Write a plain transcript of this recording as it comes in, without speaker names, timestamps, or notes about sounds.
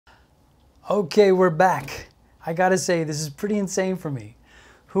Okay, we're back. I gotta say, this is pretty insane for me.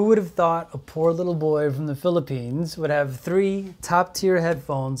 Who would have thought a poor little boy from the Philippines would have 3 top-tier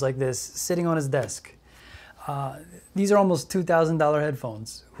headphones like this sitting on his desk? These are almost $2,000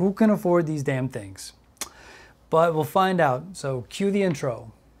 headphones. Who can afford these damn things? But we'll find out, so cue the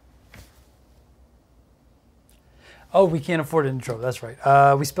intro. Oh, we can't afford an intro, that's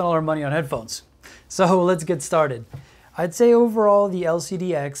right. We spent all our money on headphones. So let's get started. I'd say overall the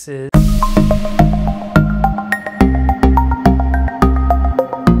LCD-X is...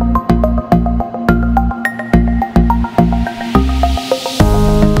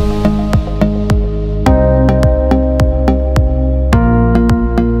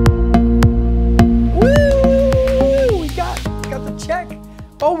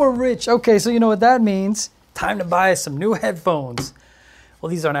 Oh, we're rich. Okay, so you know what that means. Time to buy some new headphones. Well,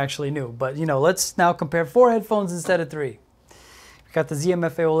 these aren't actually new, but you know, let's now compare 4 headphones instead of 3. We got the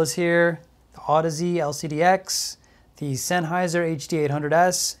ZMF Aeolus here, the Audeze LCD-X, the Sennheiser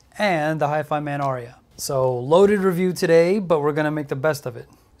HD800S, and the Hi-Fi Man Arya. So loaded review today, but we're gonna make the best of it.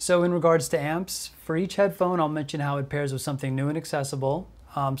 So in regards to amps, for each headphone, I'll mention how it pairs with something new and accessible,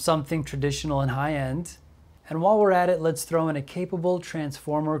 something traditional and high-end. And while we're at it, let's throw in a capable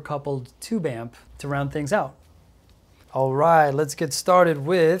transformer-coupled tube amp to round things out. All right, let's get started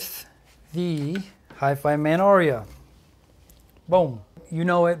with the Hi-Fi Man Arya. Boom. You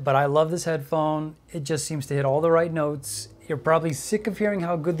know it, but I love this headphone. It just seems to hit all the right notes. You're probably sick of hearing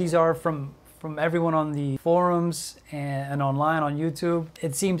how good these are from everyone on the forums and online on YouTube.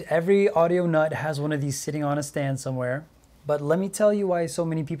 It seems every audio nut has one of these sitting on a stand somewhere. But let me tell you why so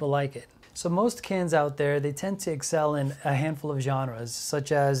many people like it. So most cans out there, they tend to excel in a handful of genres,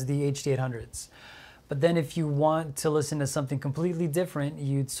 such as the HD800s. But then if you want to listen to something completely different,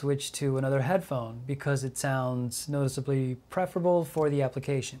 you'd switch to another headphone because it sounds noticeably preferable for the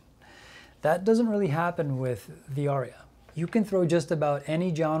application. That doesn't really happen with the Arya. You can throw just about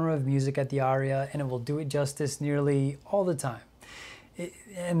any genre of music at the Arya and it will do it justice nearly all the time.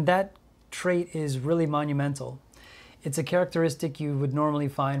 And that trait is really monumental. It's a characteristic you would normally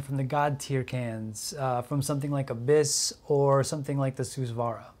find from the God tier cans, from something like Abyss or something like the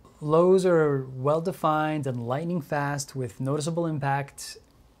Susvara. Lows are well-defined and lightning fast with noticeable impact.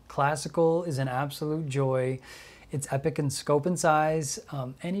 Classical is an absolute joy. It's epic in scope and size.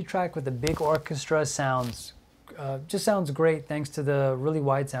 Any track with a big orchestra just sounds great thanks to the really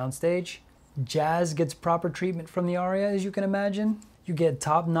wide soundstage. Jazz gets proper treatment from the Arya, as you can imagine. You get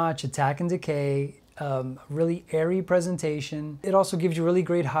top-notch attack and decay, really airy presentation. It also gives you really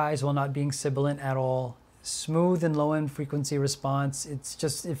great highs while not being sibilant at all. Smooth and low-end frequency response.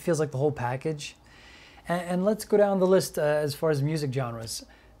 It feels like the whole package. And let's go down the list as far as music genres.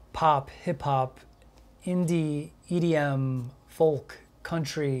 Pop, hip-hop, indie, EDM, folk,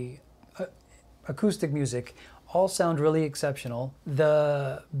 country, acoustic music, all sound really exceptional.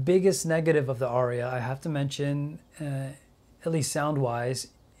 The biggest negative of the Arya, I have to mention, at least sound-wise,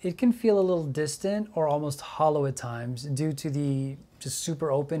 it can feel a little distant or almost hollow at times due to the just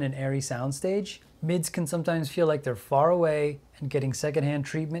super open and airy soundstage. Mids can sometimes feel like they're far away and getting secondhand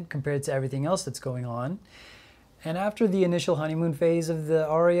treatment compared to everything else that's going on. And after the initial honeymoon phase of the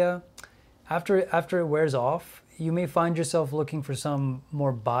Arya, after it wears off, you may find yourself looking for some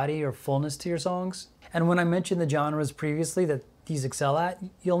more body or fullness to your songs. And when I mentioned the genres previously that these excel at,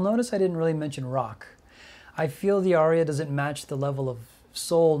 you'll notice I didn't really mention rock. I feel the Arya doesn't match the level of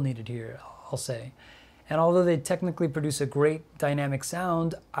soul needed here, I'll say. And although they technically produce a great dynamic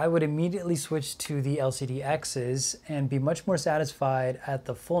sound, I would immediately switch to the LCD-X's and be much more satisfied at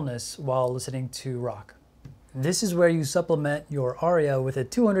the fullness while listening to rock. This is where you supplement your Arya with a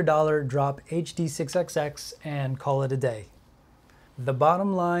 $200 drop HD6XX and call it a day. The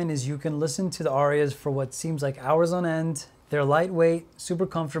bottom line is you can listen to the Aryas for what seems like hours on end. They're lightweight, super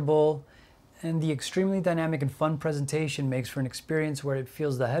comfortable, and the extremely dynamic and fun presentation makes for an experience where it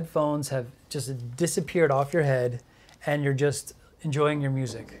feels the headphones have just disappeared off your head and you're just enjoying your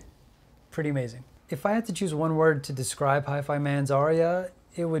music. Pretty amazing. If I had to choose one word to describe Hi-Fi Man's Arya,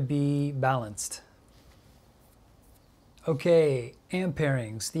 it would be balanced. Okay, amp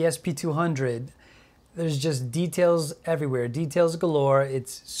pairings, the SP200. There's just details everywhere, details galore.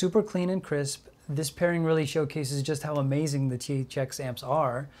 It's super clean and crisp. This pairing really showcases just how amazing the THX amps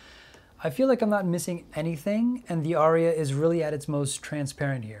are. I feel like I'm not missing anything, and the Arya is really at its most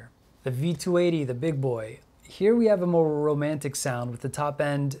transparent here. The V280, the big boy. Here we have a more romantic sound with the top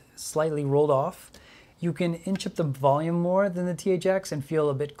end slightly rolled off. You can inch up the volume more than the THX and feel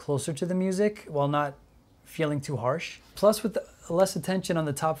a bit closer to the music while not feeling too harsh. Plus, with less attention on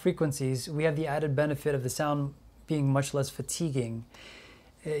the top frequencies, we have the added benefit of the sound being much less fatiguing.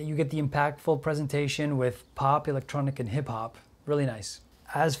 You get the impactful presentation with pop, electronic, and hip hop. Really nice.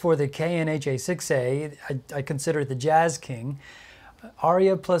 As for the KN HA6A, I consider it the Jazz King.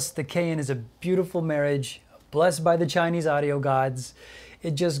 Arya plus the KN is a beautiful marriage, blessed by the Chinese audio gods.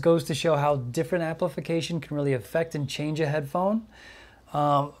 It just goes to show how different amplification can really affect and change a headphone.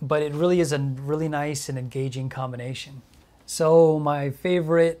 But it really is a really nice and engaging combination. So my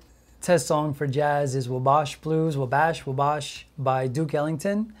favorite test song for jazz is Wabash Blues, Wabash by Duke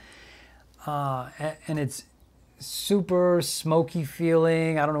Ellington. And it's super smoky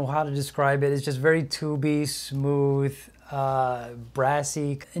feeling. I don't know how to describe it. It's just very tubey, smooth,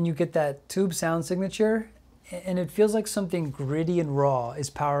 brassy. And you get that tube sound signature, and it feels like something gritty and raw is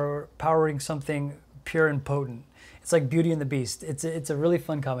powering something pure and potent. It's like Beauty and the Beast. It's a really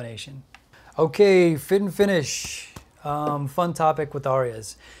fun combination. Okay, fit and finish. Fun topic with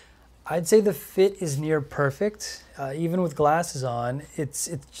Aryas. I'd say the fit is near perfect. Even with glasses on, it's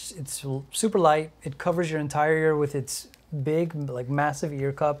super light. It covers your entire ear with its big, like massive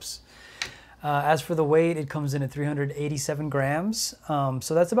ear cups. As for the weight, it comes in at 387 grams.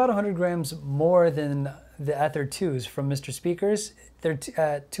 So that's about 100 grams more than the Ether 2s from Mr. Speakers. They're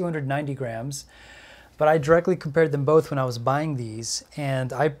at 290 grams. But I directly compared them both when I was buying these,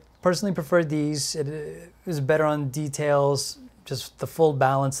 and I personally preferred these. It was better on details, just the full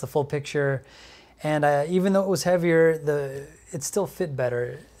balance, the full picture. And even though it was heavier, it still fit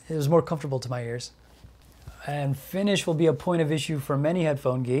better. It was more comfortable to my ears. And finish will be a point of issue for many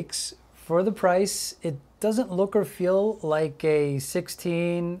headphone geeks. For the price, it doesn't look or feel like a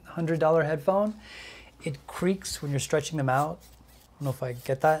 $1,600 headphone. It creaks when you're stretching them out. I don't know if I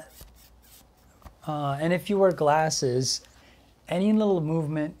get that. And if you wear glasses, any little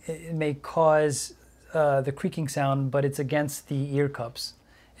movement, it may cause the creaking sound, but it's against the ear cups.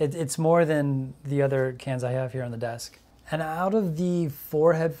 It's more than the other cans I have here on the desk. And out of the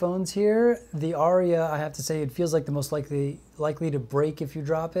 4 headphones here, the Arya, I have to say, it feels like the most likely to break if you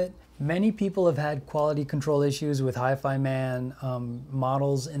drop it. Many people have had quality control issues with Hi-Fi Man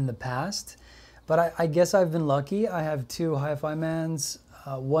models in the past, but I guess I've been lucky. I have 2 Hi-Fi Mans.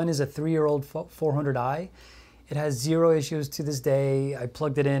 One is a 3-year-old 400i. It has 0 issues to this day. I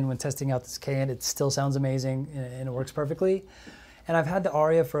plugged it in when testing out this can. It still sounds amazing and it works perfectly. And I've had the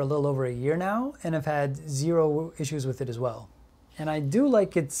Arya for a little over a year now, and I've had 0 issues with it as well. And I do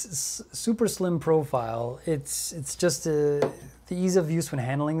like its super slim profile. It's just the ease of use when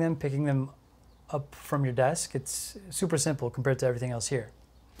handling them, picking them up from your desk. It's super simple compared to everything else here.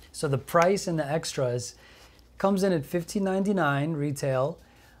 So the price and the extras comes in at $15.99 retail,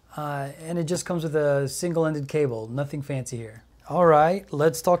 and it just comes with a single-ended cable. Nothing fancy here. All right,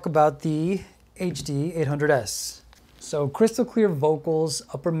 let's talk about the HD800S. So crystal clear vocals,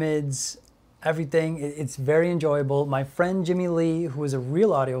 upper mids, everything. It's very enjoyable. My friend Jimmy Lee, who is a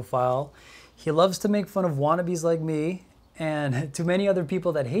real audiophile, he loves to make fun of wannabes like me and to many other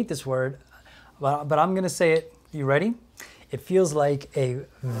people that hate this word, but I'm gonna say it. You ready? It feels like a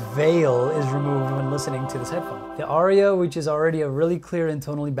veil is removed when listening to this headphone. The Arya, which is already a really clear and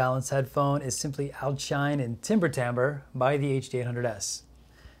tonally balanced headphone, is simply outshined in timbre timbre by the HD800S.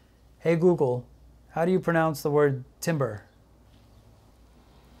 Hey Google, how do you pronounce the word timbre?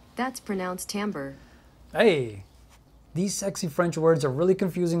 That's pronounced timbre. Hey, these sexy French words are really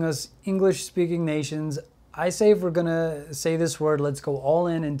confusing us English-speaking nations. I say if we're gonna say this word, let's go all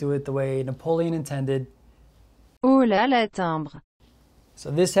in and do it the way Napoleon intended. Oh là là, timbre. So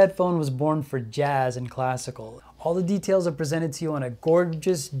this headphone was born for jazz and classical. All the details are presented to you on a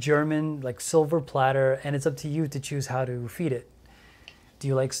gorgeous German, like silver platter, and it's up to you to choose how to feed it. Do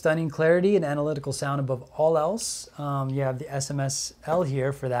you like stunning clarity and analytical sound above all else? You have the SMS-L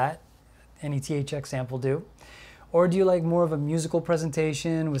here for that. Any THX amp will do. Or do you like more of a musical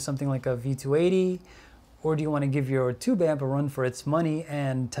presentation with something like a V280? Or do you want to give your tube amp a run for its money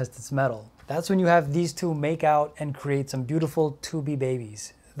and test its metal? That's when you have these two make out and create some beautiful tubey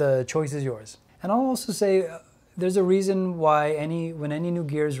babies. The choice is yours. And I'll also say there's a reason why when any new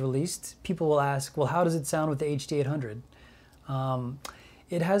gear is released, people will ask, well, how does it sound with the HD800?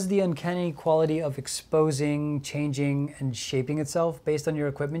 It has the uncanny quality of exposing, changing, and shaping itself based on your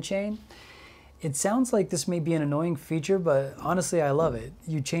equipment chain. It sounds like this may be an annoying feature, but honestly, I love it.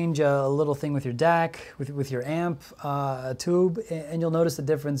 You change a little thing with your DAC, with your amp, a tube, and you'll notice the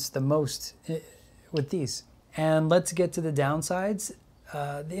difference the most with these. And let's get to the downsides,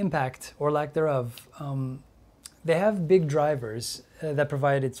 the impact or lack thereof. They have big drivers that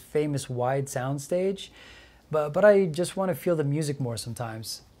provide its famous wide soundstage, but I just want to feel the music more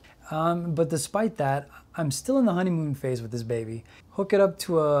sometimes. But despite that, I'm still in the honeymoon phase with this baby. Hook it up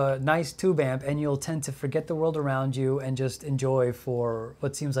to a nice tube amp and you'll tend to forget the world around you and just enjoy for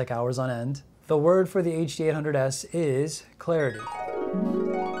what seems like hours on end. The word for the HD800S is clarity.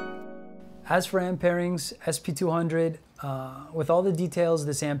 As for amp pairings, SP200, with all the details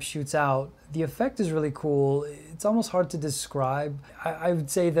this amp shoots out, the effect is really cool. It's almost hard to describe. I would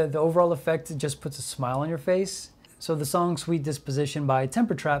say that the overall effect just puts a smile on your face. So the song Sweet Disposition by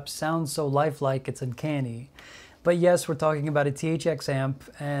Temper Trap sounds so lifelike, it's uncanny. But yes, we're talking about a THX amp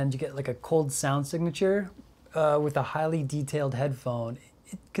and you get like a cold sound signature with a highly detailed headphone.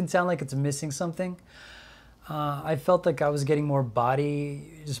 It can sound like it's missing something. I felt like I was getting more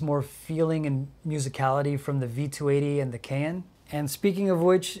body, just more feeling and musicality from the V280 and the Can. And speaking of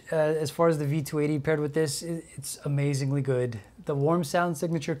which, as far as the V280 paired with this, it's amazingly good. The warm sound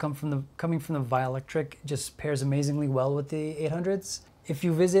signature coming from the Vioelectric just pairs amazingly well with the 800s. If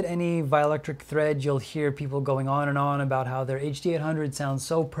you visit any Vioelectric thread, you'll hear people going on and on about how their HD800 sounds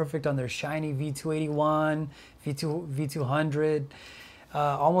so perfect on their shiny V281, V200.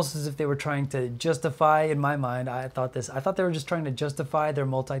 Almost as if they were trying to justify, in my mind, I thought they were just trying to justify their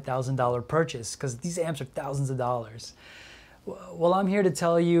multi-$1,000 purchase because these amps are thousands of dollars. Well, I'm here to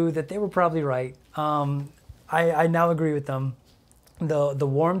tell you that they were probably right. I now agree with them. The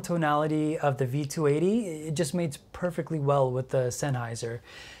warm tonality of the V280, it just mates perfectly well with the Sennheiser.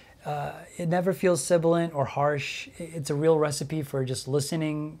 It never feels sibilant or harsh. It's a real recipe for just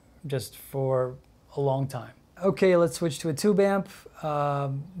listening just for a long time. Okay, let's switch to a tube amp,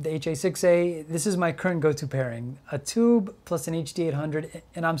 the HA6A. This is my current go-to pairing. A tube plus an HD800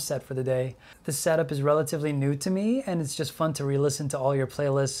 and I'm set for the day. This setup is relatively new to me and it's just fun to re-listen to all your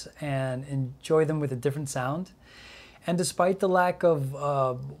playlists and enjoy them with a different sound. And despite the lack of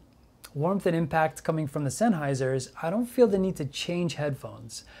warmth and impact coming from the Sennheisers, I don't feel the need to change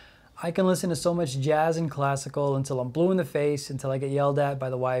headphones. I can listen to so much jazz and classical until I'm blue in the face, until I get yelled at by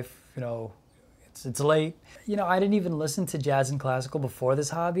the wife, you know, it's late. You know, I didn't even listen to jazz and classical before this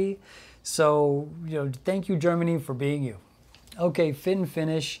hobby. So, you know, thank you, Germany, for being you. Okay, fit and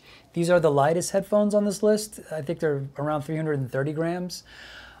finish. These are the lightest headphones on this list. I think they're around 330 grams,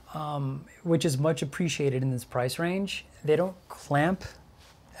 which is much appreciated in this price range. They don't clamp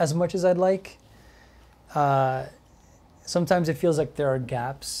as much as I'd like. Sometimes it feels like there are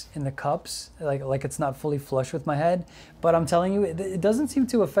gaps in the cups, like it's not fully flush with my head. But I'm telling you, it doesn't seem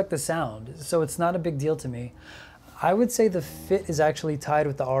to affect the sound, so it's not a big deal to me. I would say the fit is actually tied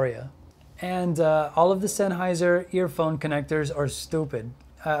with the Arya. And all of the Sennheiser earphone connectors are stupid.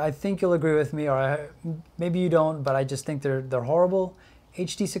 I think you'll agree with me, or maybe you don't, but I just think they're horrible.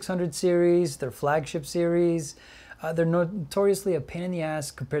 HD600 series, their flagship series, they're notoriously a pain in the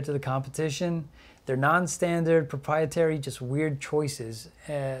ass compared to the competition. They're non-standard, proprietary, just weird choices.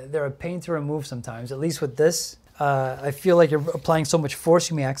 They're a pain to remove sometimes, at least with this. I feel like you're applying so much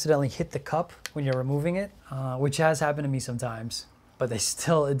force you may accidentally hit the cup when you're removing it, which has happened to me sometimes. But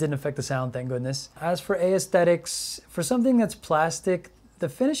it didn't affect the sound, thank goodness. As for aesthetics, for something that's plastic, the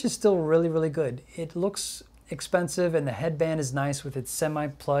finish is still really, really good. It looks expensive and the headband is nice with its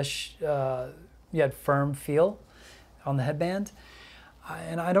semi-plush yet firm feel on the headband.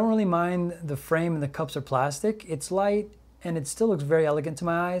 And I don't really mind the frame and the cups are plastic. It's light and it still looks very elegant to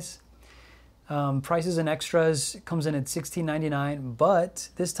my eyes. Prices and extras comes in at $16.99, but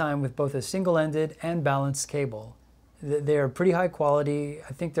this time with both a single-ended and balanced cable. They're pretty high quality.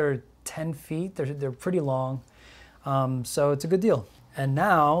 I think they're 10 feet. They're pretty long. So it's a good deal. And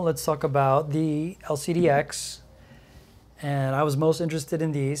now let's talk about the LCDX. And I was most interested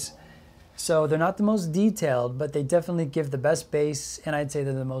in these. So they're not the most detailed, but they definitely give the best bass, and I'd say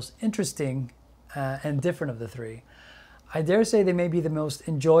they're the most interesting and different of the three. I dare say they may be the most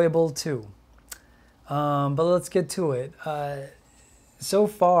enjoyable too. But let's get to it. So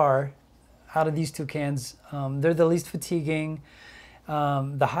far, out of these two cans, they're the least fatiguing.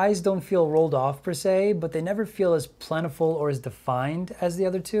 The highs don't feel rolled off per se, but they never feel as plentiful or as defined as the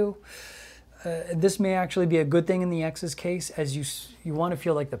other two. This may actually be a good thing in the X's case, as you want to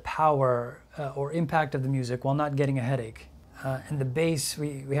feel like the power or impact of the music while not getting a headache. And the bass,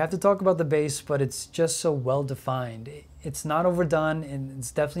 we have to talk about the bass, but it's just so well defined. It's not overdone and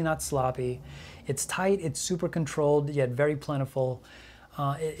it's definitely not sloppy. It's tight, it's super controlled, yet very plentiful.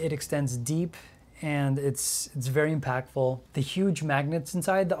 It extends deep and it's very impactful. The huge magnets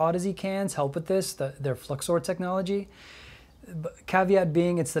inside the Audeze cans help with this, their Fluxor technology. But caveat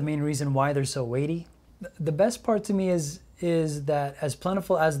being, it's the main reason why they're so weighty. The best part to me is that as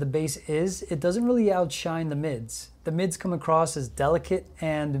plentiful as the bass is, it doesn't really outshine the mids. The mids come across as delicate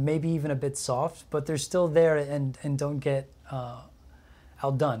and maybe even a bit soft, but they're still there and don't get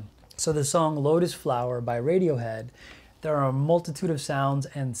outdone. So the song Lotus Flower by Radiohead, there are a multitude of sounds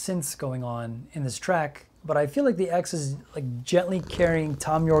and synths going on in this track, but I feel like the X is like gently carrying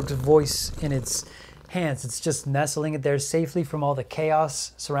Tom York's voice in its hands. It's just nestling it there safely from all the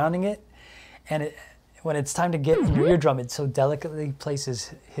chaos surrounding it. And when it's time to get in your eardrum, it so delicately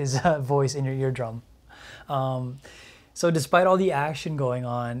places his voice in your eardrum. So despite all the action going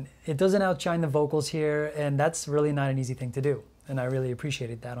on, it doesn't outshine the vocals here, and that's really not an easy thing to do. And I really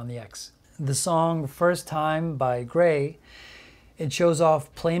appreciated that on the X. The song First Time by Gray, it shows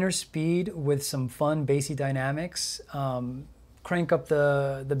off planar speed with some fun bassy dynamics. Crank up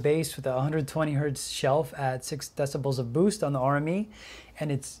the bass with a 120 hertz shelf at 6 decibels of boost on the RME,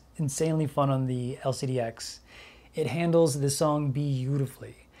 and it's insanely fun on the LCD-X. It handles the song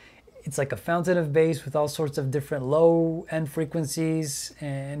beautifully. It's like a fountain of bass with all sorts of different low end frequencies,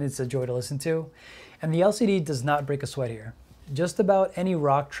 and it's a joy to listen to. And the LCD does not break a sweat here. Just about any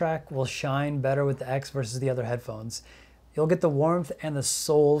rock track will shine better with the X versus the other headphones. You'll get the warmth and the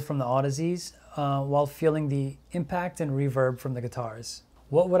soul from the Audezes while feeling the impact and reverb from the guitars.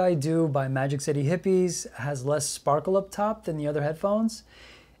 What Would I Do by Magic City Hippies has less sparkle up top than the other headphones,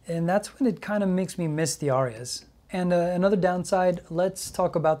 and that's when it kind of makes me miss the Aryas. And another downside, let's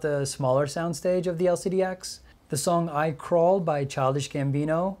talk about the smaller soundstage of the LCD-X. The song I Crawl by Childish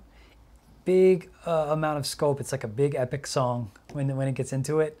Gambino, big amount of scope. It's like a big epic song when it gets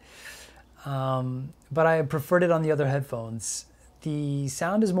into it. But I preferred it on the other headphones. The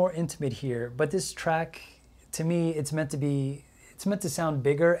sound is more intimate here, but this track, to me, it's meant to sound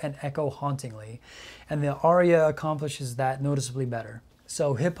bigger and echo hauntingly. And the Arya accomplishes that noticeably better.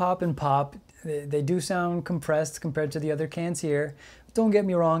 So hip hop and pop, they do sound compressed compared to the other cans here. Don't get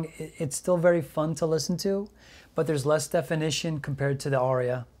me wrong, it's still very fun to listen to, but there's less definition compared to the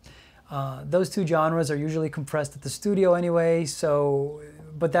Arya. Those two genres are usually compressed at the studio anyway,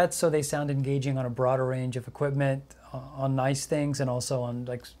 but that's so they sound engaging on a broader range of equipment, on nice things, and also on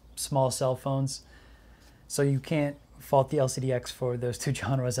like small cell phones. So you can't fault the LCD-X for those two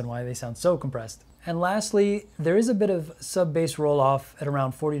genres and why they sound so compressed. And lastly, there is a bit of sub-bass roll-off at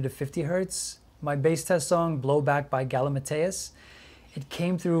around 40 to 50 hertz. My bass test song, Blowback by Galimateus, it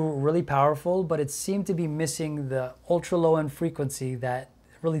came through really powerful, but it seemed to be missing the ultra-low-end frequency that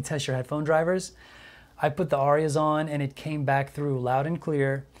really tests your headphone drivers. I put the Aryas on and it came back through loud and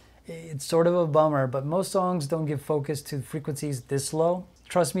clear. It's sort of a bummer, but most songs don't give focus to frequencies this low.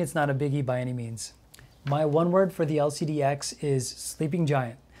 Trust me, it's not a biggie by any means. My one word for the LCD-X is sleeping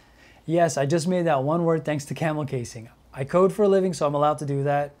giant. Yes, I just made that one word thanks to camel casing. I code for a living, so I'm allowed to do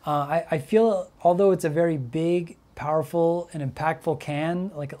that. I feel, although it's a very big, powerful, and impactful can,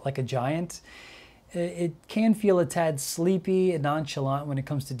 like a giant, it can feel a tad sleepy and nonchalant when it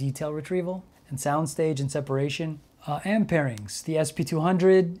comes to detail retrieval and soundstage and separation. And pairings. The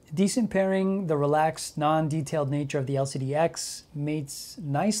SP200, decent pairing. The relaxed, non-detailed nature of the LCD-X mates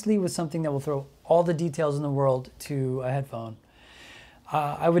nicely with something that will throw all the details in the world to a headphone.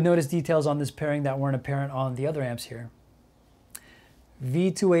 I would notice details on this pairing that weren't apparent on the other amps here.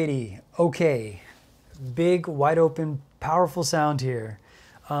 V280, okay. Big, wide open, powerful sound here.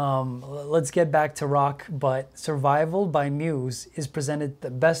 Let's get back to rock, but Survival by Muse is presented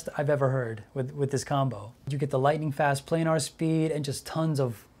the best I've ever heard with this combo. You get the lightning fast planar speed and just tons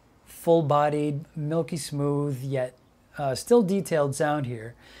of full-bodied, milky smooth, yet still detailed sound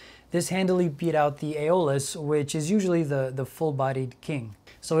here. This handily beat out the Aeolus, which is usually the full-bodied king.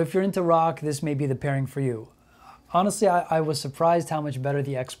 So if you're into rock, this may be the pairing for you. Honestly, I was surprised how much better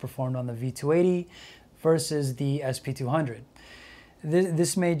the X performed on the V280 versus the SP200.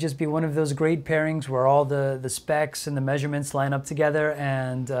 This may just be one of those great pairings where all the specs and the measurements line up together,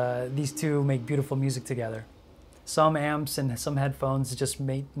 and these two make beautiful music together. Some amps and some headphones just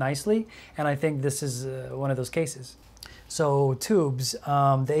mate nicely, and I think this is one of those cases. So tubes, the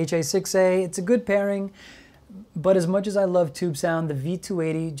HA6A, it's a good pairing, but as much as I love tube sound, the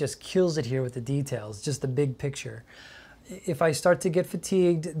V280 just kills it here with the details, just the big picture. If I start to get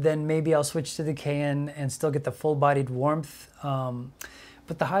fatigued, then maybe I'll switch to the KN and still get the full-bodied warmth.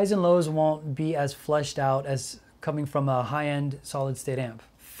 But the highs and lows won't be as fleshed out as coming from a high-end solid-state amp.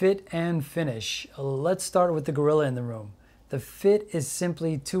 Fit and finish. Let's start with the gorilla in the room. The fit is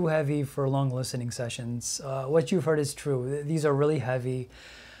simply too heavy for long listening sessions. What you've heard is true. These are really heavy.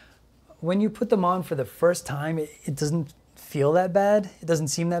 When you put them on for the first time, it doesn't feel that bad. It doesn't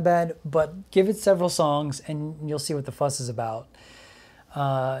seem that bad, but give it several songs and you'll see what the fuss is about.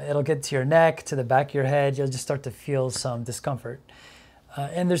 It'll get to your neck, to the back of your head. You'll just start to feel some discomfort.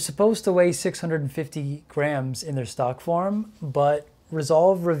 And they're supposed to weigh 650 grams in their stock form, but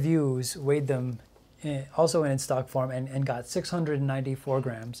Resolve Reviews weighed them also in its stock form, and got 694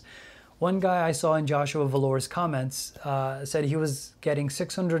 grams. One guy I saw in Joshua Valor's comments said he was getting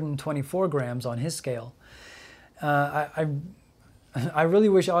 624 grams on his scale. I really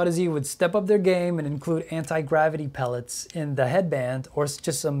wish Audeze would step up their game and include anti-gravity pellets in the headband or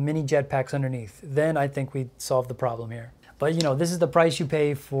just some mini jetpacks underneath. Then I think we'd solve the problem here. But you know, this is the price you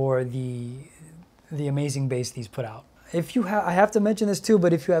pay for the amazing bass these put out. If you I have to mention this too,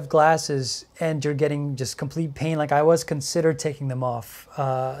 but if you have glasses and you're getting just complete pain like I was, consider taking them off.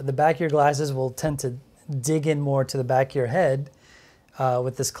 The back of your glasses will tend to dig in more to the back of your head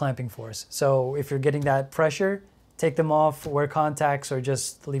with this clamping force. So if you're getting that pressure, take them off, wear contacts, or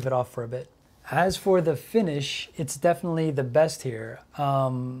just leave it off for a bit. As for the finish, it's definitely the best here,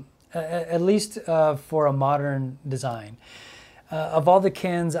 at least for a modern design. Of all the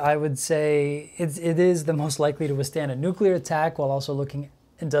cans, I would say it is the most likely to withstand a nuclear attack while also looking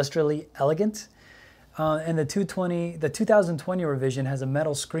industrially elegant. And the 2020 revision has a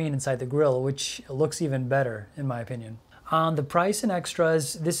metal screen inside the grill, which looks even better, in my opinion. On the price and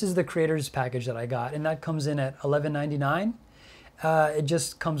extras, this is the creator's package that I got, and that comes in at $11.99. It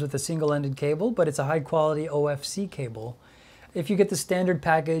just comes with a single-ended cable, but it's a high-quality OFC cable. If you get the standard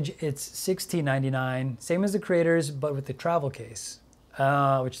package, it's $16.99, same as the creators, but with the travel case,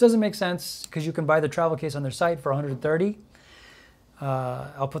 which doesn't make sense because you can buy the travel case on their site for $130.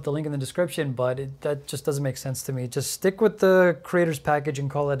 I'll put the link in the description, but that just doesn't make sense to me. Just stick with the creator's package and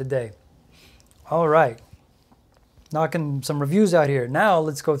call it a day. All right. Knocking some reviews out here. Now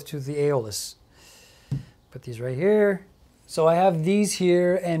let's go to the Aeolus. Put these right here. So I have these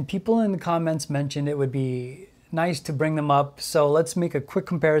here, and people in the comments mentioned it would be nice to bring them up. So let's make a quick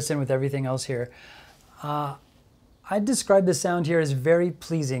comparison with everything else here. I describe the sound here as very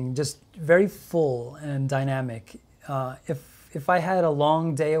pleasing, just very full and dynamic. If I had a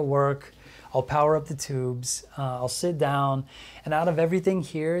long day at work, I'll power up the tubes, I'll sit down, and out of everything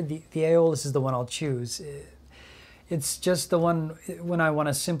here, the Aeolus is the one I'll choose. It's just the one when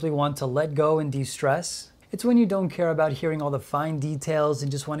I simply want to let go and de-stress. It's when you don't care about hearing all the fine details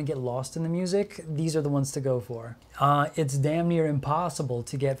and just want to get lost in the music. These are the ones to go for. It's damn near impossible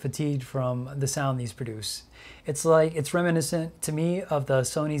to get fatigued from the sound these produce. It's reminiscent to me of the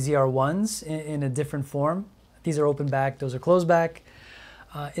Sony ZR1s in a different form. These are open back, those are closed back.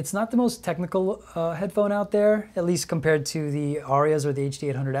 It's not the most technical headphone out there, at least compared to the Aryas or the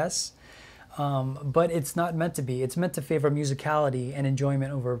HD800S. But it's not meant to be. It's meant to favor musicality and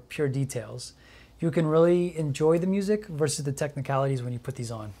enjoyment over pure details. You can really enjoy the music versus the technicalities when you put these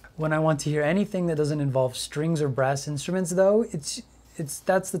on. When I want to hear anything that doesn't involve strings or brass instruments though,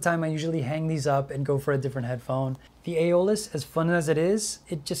 that's the time I usually hang these up and go for a different headphone. The Aeolus, as fun as it is,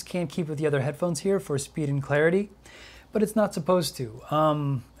 it just can't keep with the other headphones here for speed and clarity, but it's not supposed to.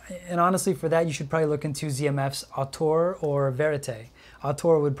 And honestly, for that, you should probably look into ZMF's Auteur or Verite.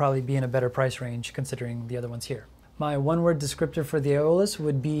 Auteur would probably be in a better price range considering the other ones here. My one-word descriptor for the Aeolus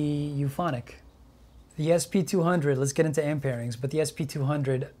would be euphonic. The SP200, let's get into amp pairings, but the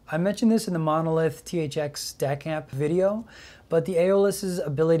SP200, I mentioned this in the Monolith THX DAC amp video, but the Aeolus's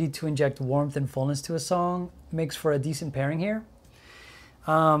ability to inject warmth and fullness to a song makes for a decent pairing here.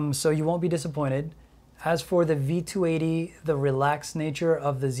 So you won't be disappointed. As for the V280, the relaxed nature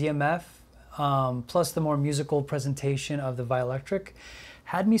of the ZMF, plus the more musical presentation of the Violectric,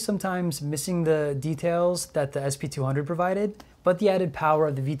 had me sometimes missing the details that the SP200 provided, but the added power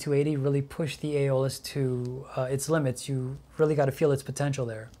of the V280 really pushed the Aeolus to its limits. You really got to feel its potential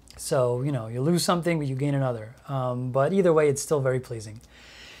there. So, you know, you lose something, but you gain another. But either way, it's still very pleasing.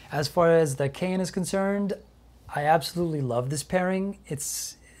 As far as the KN is concerned, I absolutely love this pairing.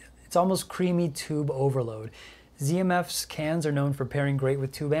 It's almost creamy tube overload. ZMF's cans are known for pairing great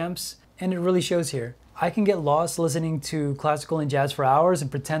with tube amps, and it really shows here. I can get lost listening to classical and jazz for hours and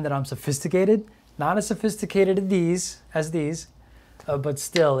pretend that I'm sophisticated. Not as sophisticated as these, but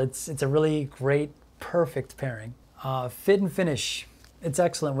still, it's a really great, perfect pairing. Fit and finish, it's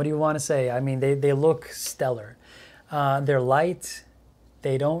excellent. What do you want to say? I mean, they look stellar. They're light,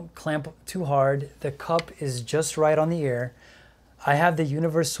 they don't clamp too hard, the cup is just right on the ear. I have the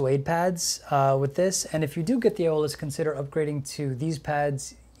Universe suede pads with this, and if you do get the Aeolus, consider upgrading to these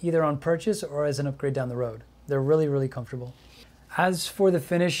pads either on purchase or as an upgrade down the road. They're really, really comfortable. As for the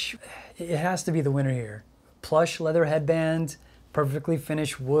finish, it has to be the winner here. Plush leather headband, perfectly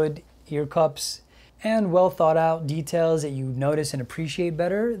finished wood ear cups, and well thought out details that you notice and appreciate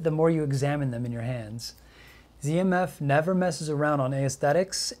better the more you examine them in your hands. ZMF never messes around on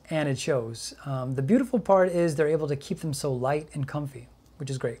aesthetics, and it shows. The beautiful part is they're able to keep them so light and comfy,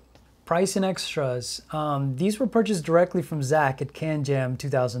 which is great. Price and extras. These were purchased directly from Zach at Can Jam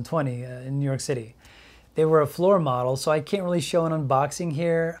 2020 in New York City. They were a floor model, so I can't really show an unboxing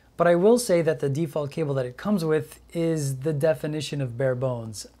here, but I will say that the default cable that it comes with is the definition of bare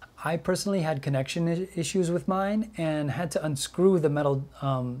bones. I personally had connection issues with mine and had to unscrew the metal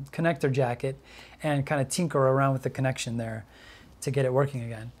connector jacket and kind of tinker around with the connection there to get it working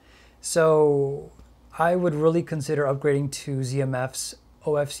again. So I would really consider upgrading to ZMF's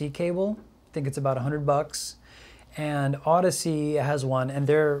OFC cable. I think it's about $100, and Audeze has one, and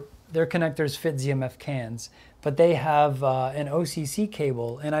their connectors fit ZMF cans, but they have an OCC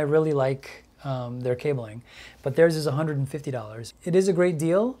cable, and I really like their cabling, but theirs is $150. It is a great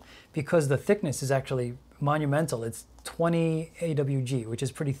deal because the thickness is actually monumental. It's 20 AWG, which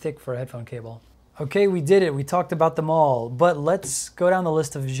is pretty thick for a headphone cable. Okay, we did it. We talked about them all, but let's go down the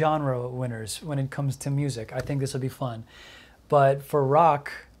list of genre winners when it comes to music. I think this will be fun. But for rock,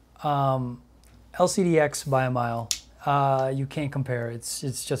 LCDX by a mile. You can't compare. It's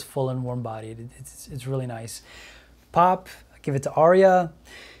just full and warm-bodied. It's really nice. Pop, I give it to Arya.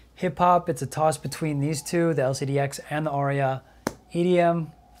 Hip hop, it's a toss between these two, the LCDX and the Arya.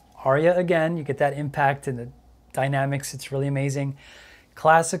 EDM, Arya again. You get that impact and the dynamics. It's really amazing.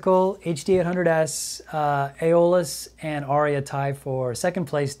 Classical, HD800S, Aeolus, and Arya tie for second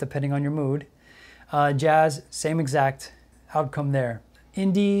place depending on your mood. Jazz, same exact outcome there.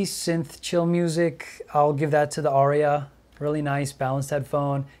 Indie, synth, chill music, I'll give that to the Arya. Really nice, balanced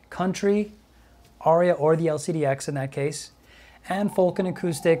headphone. Country, Arya or the LCDX in that case. And folk and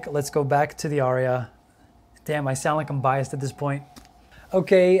acoustic, let's go back to the Arya. Damn, I sound like I'm biased at this point.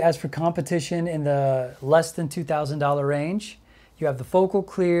 Okay, as for competition in the less than $2,000 range, you have the Focal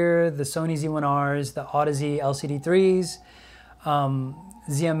Clear, the Sony Z1Rs, the Audeze LCD3s,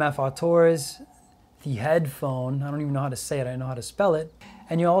 ZMF Auteurs, the headphone, I don't even know how to say it, I don't know how to spell it.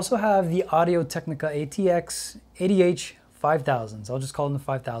 And you also have the Audio-Technica ATX ADH5000s. I'll just call them the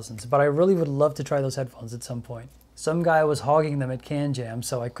 5000s, but I really would love to try those headphones at some point. Some guy was hogging them at Can Jam,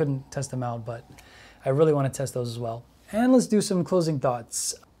 so I couldn't test them out, but I really want to test those as well. And let's do some closing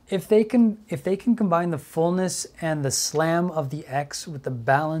thoughts. If they can combine the fullness and the slam of the X with the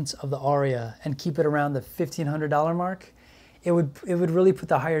balance of the Arya and keep it around the $1,500 mark, it would really put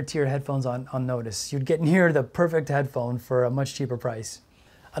the higher tier headphones on notice. You'd get near the perfect headphone for a much cheaper price.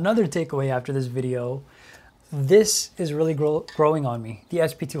 Another takeaway after this video, this is really growing on me, the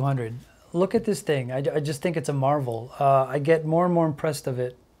SP200. Look at this thing, I just think it's a marvel. I get more and more impressed of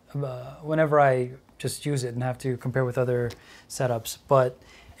it whenever I just use it and have to compare with other setups. But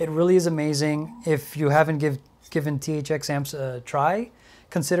it really is amazing. If you haven't given THX amps a try,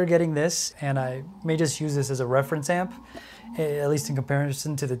 consider getting this, and I may just use this as a reference amp, at least in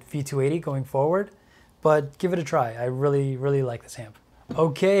comparison to the V280 going forward, but give it a try. I really, really like this amp.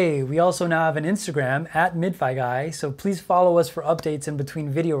 Okay, we also now have an Instagram at MidFiGuy, so please follow us for updates in between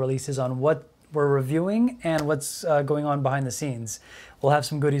video releases on what we're reviewing and what's going on behind the scenes. We'll have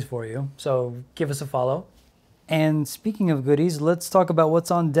some goodies for you, so give us a follow. And speaking of goodies, let's talk about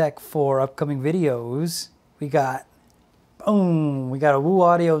what's on deck for upcoming videos. We got a Woo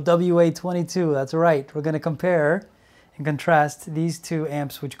Audio WA22, that's right. We're gonna compare and contrast these two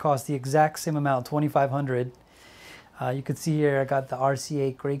amps, which cost the exact same amount, $2,500. You can see here I got the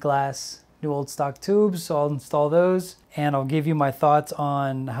RC8 gray glass new old stock tubes, so I'll install those and I'll give you my thoughts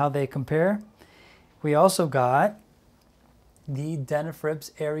on how they compare. We also got the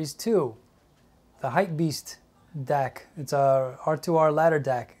Denafrips Aries 2, the Hype Beast DAC. It's a R2R ladder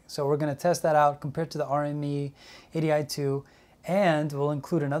DAC, so we're going to test that out compared to the RME ADI2, and we'll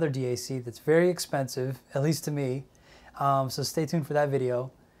include another DAC that's very expensive, at least to me, so stay tuned for that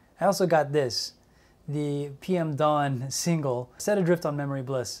video. I also got this, the PM Dawn single, Set Adrift on Memory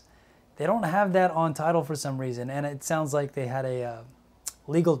Bliss. They don't have that on Tidal for some reason, and it sounds like they had a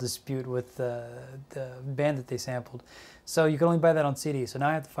legal dispute with the band that they sampled. So you can only buy that on CD, so now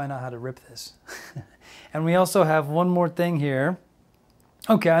I have to find out how to rip this. And we also have one more thing here.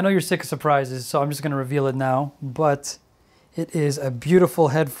 Okay, I know you're sick of surprises, so I'm just going to reveal it now, but it is a beautiful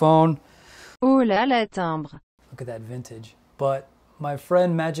headphone. Oh là la timbre. Look at that vintage. But my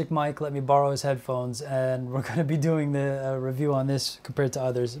friend Magic Mike let me borrow his headphones, and we're going to be doing the review on this compared to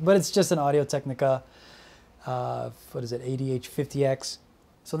others. But it's just an Audio-Technica, what is it, ADH50X.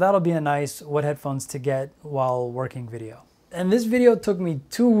 So that'll be a nice what headphones to get while working video. And this video took me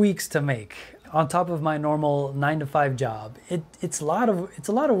 2 weeks to make, on top of my normal 9-to-5 job. It's a lot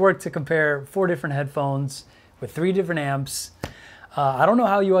of work to compare 4 different headphones with 3 different amps. I don't know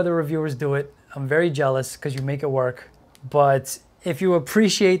how you other reviewers do it. I'm very jealous because you make it work. But if you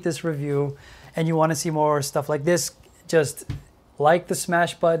appreciate this review and you want to see more stuff like this, just like the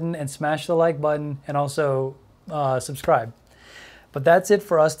smash button and smash the like button, and also subscribe. But that's it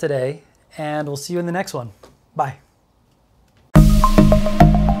for us today, and we'll see you in the next one. Bye.